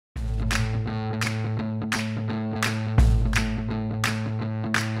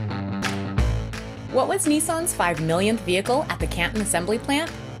What was Nissan's 5 millionth vehicle at the Canton assembly plant?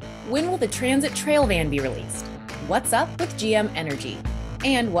 When will the Transit Trail van be released? What's up with GM Energy?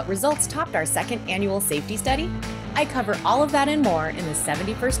 And what results topped our second annual safety study? I cover all of that and more in the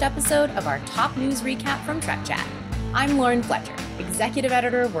 71st episode of our top news recap from Truck Chat. I'm Lauren Fletcher, executive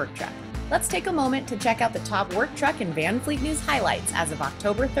editor of Work Truck. Let's take a moment to check out the top work truck and van fleet news highlights as of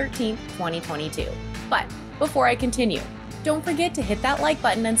October 13th, 2022. But before I continue, don't forget to hit that like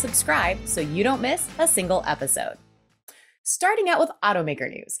button and subscribe so you don't miss a single episode. Starting out with automaker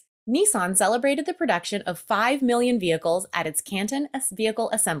news, Nissan celebrated the production of 5 million vehicles at its Canton vehicle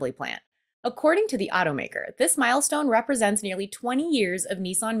assembly plant. According to the automaker, this milestone represents nearly 20 years of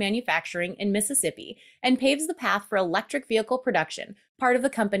Nissan manufacturing in Mississippi and paves the path for electric vehicle production, part of the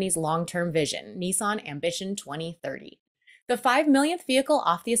company's long-term vision, Nissan Ambition 2030. The 5 millionth vehicle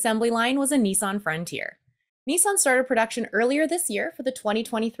off the assembly line was a Nissan Frontier. Nissan started production earlier this year for the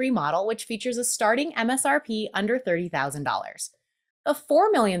 2023 model, which features a starting MSRP under $30,000. The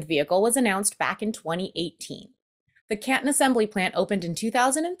 4 millionth vehicle was announced back in 2018. The Canton assembly plant opened in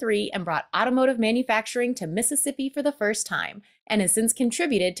 2003 and brought automotive manufacturing to Mississippi for the first time and has since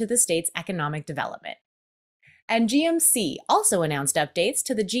contributed to the state's economic development. And GMC also announced updates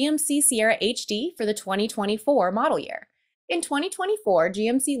to the GMC Sierra HD for the 2024 model year. In 2024,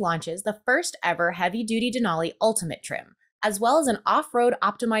 GMC launches the first ever heavy-duty Denali Ultimate trim, as well as an off-road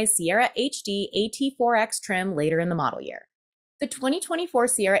optimized Sierra HD AT4X trim later in the model year. The 2024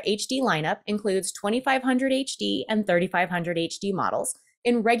 Sierra HD lineup includes 2500 HD and 3500 HD models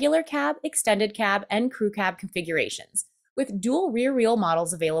in regular cab, extended cab, and crew cab configurations, with dual rear wheel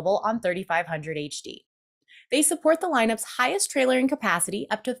models available on 3500 HD. They support the lineup's highest trailering capacity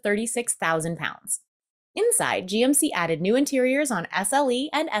up to 36,000 pounds. Inside, GMC added new interiors on SLE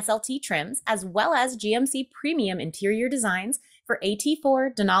and SLT trims, as well as GMC premium interior designs for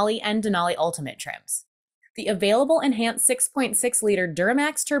AT4, Denali, and Denali Ultimate trims. The available enhanced 6.6-liter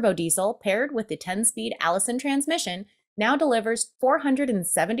Duramax turbo diesel paired with the 10-speed Allison transmission now delivers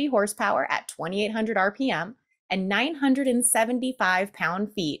 470 horsepower at 2,800 RPM and 975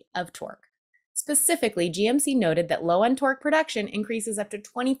 pound-feet of torque. Specifically, GMC noted that low-end torque production increases up to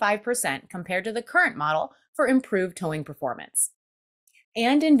 25% compared to the current model for improved towing performance.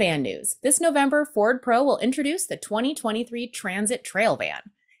 And in van news, this November, Ford Pro will introduce the 2023 Transit Trail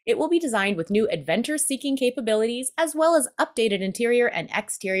van. It will be designed with new adventure-seeking capabilities as well as updated interior and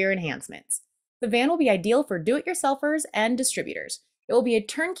exterior enhancements. The van will be ideal for do-it-yourselfers and distributors. It will be a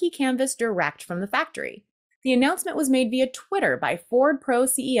turnkey canvas direct from the factory. The announcement was made via Twitter by Ford Pro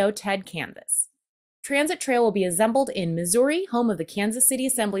CEO Ted Canvas. Transit Trail will be assembled in Missouri, home of the Kansas City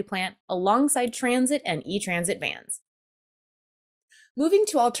assembly plant, alongside Transit and E-Transit vans. Moving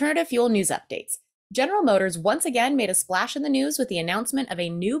to alternative fuel news updates. General Motors once again made a splash in the news with the announcement of a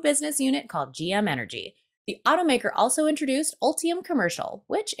new business unit called GM Energy. The automaker also introduced Ultium Commercial,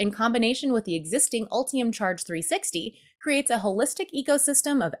 which, in combination with the existing Ultium Charge 360, creates a holistic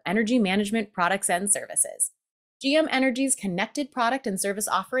ecosystem of energy management products and services. GM Energy's connected product and service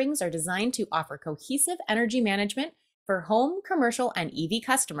offerings are designed to offer cohesive energy management for home, commercial, and EV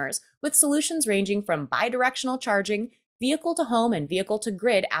customers, with solutions ranging from bidirectional charging, vehicle-to-home and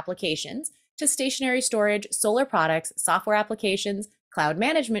vehicle-to-grid applications, to stationary storage, solar products, software applications, cloud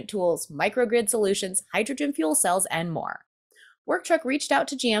management tools, microgrid solutions, hydrogen fuel cells, and more. Work Truck reached out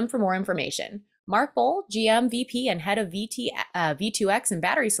to GM for more information. Mark Bohl, GM VP and head of V2X and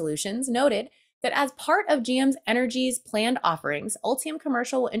battery solutions, noted that as part of GM Energy's planned offerings, Ultium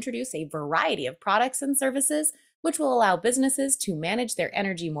Commercial will introduce a variety of products and services which will allow businesses to manage their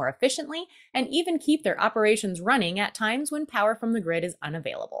energy more efficiently and even keep their operations running at times when power from the grid is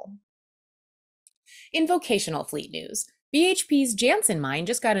unavailable. In vocational fleet news, BHP's Jansen mine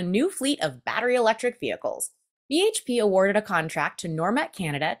just got a new fleet of battery electric vehicles. BHP awarded a contract to Normet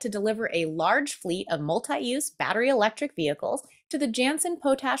Canada to deliver a large fleet of multi-use battery electric vehicles to the Jansen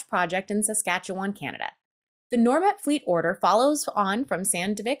Potash project in Saskatchewan, Canada. The Normet fleet order follows on from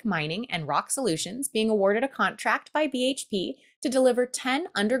Sandvik Mining and Rock Solutions being awarded a contract by BHP to deliver 10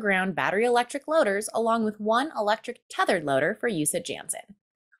 underground battery electric loaders along with 1 electric tethered loader for use at Jansen.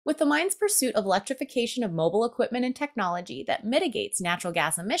 With the mine's pursuit of electrification of mobile equipment and technology that mitigates natural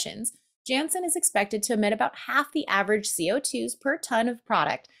gas emissions, Jansen is expected to emit about half the average CO2s per ton of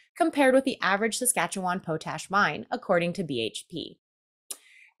product compared with the average Saskatchewan potash mine, according to BHP.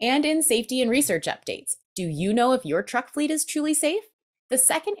 And in safety and research updates, do you know if your truck fleet is truly safe? The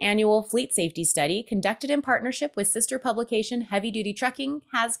second annual fleet safety study, conducted in partnership with sister publication Heavy Duty Trucking,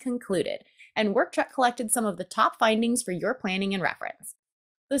 has concluded, and Work Truck collected some of the top findings for your planning and reference.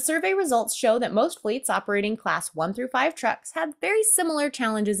 The survey results show that most fleets operating Class 1 through 5 trucks have very similar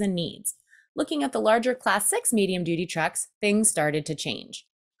challenges and needs. Looking at the larger Class 6 medium-duty trucks, things started to change.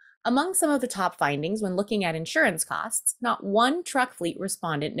 Among some of the top findings when looking at insurance costs, not one truck fleet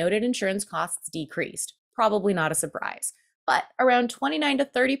respondent noted insurance costs decreased. Probably not a surprise. But around 29 to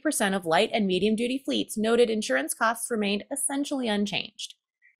 30% of light and medium-duty fleets noted insurance costs remained essentially unchanged.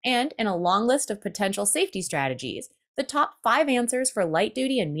 And in a long list of potential safety strategies, the top 5 answers for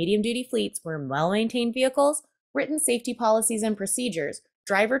light-duty and medium-duty fleets were well-maintained vehicles, written safety policies and procedures,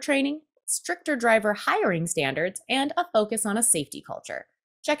 driver training, stricter driver hiring standards, and a focus on a safety culture.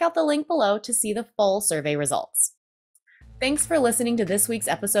 Check out the link below to see the full survey results. Thanks for listening to this week's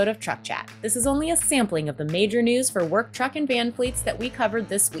episode of Truck Chat. This is only a sampling of the major news for work truck and van fleets that we covered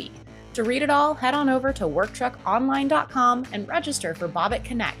this week. To read it all, head on over to worktruckonline.com and register for Bobbitt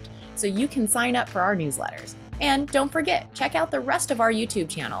Connect so you can sign up for our newsletters. And don't forget, check out the rest of our YouTube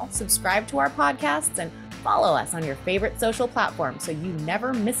channel, subscribe to our podcasts, and follow us on your favorite social platform so you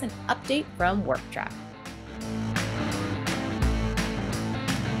never miss an update from Work Truck.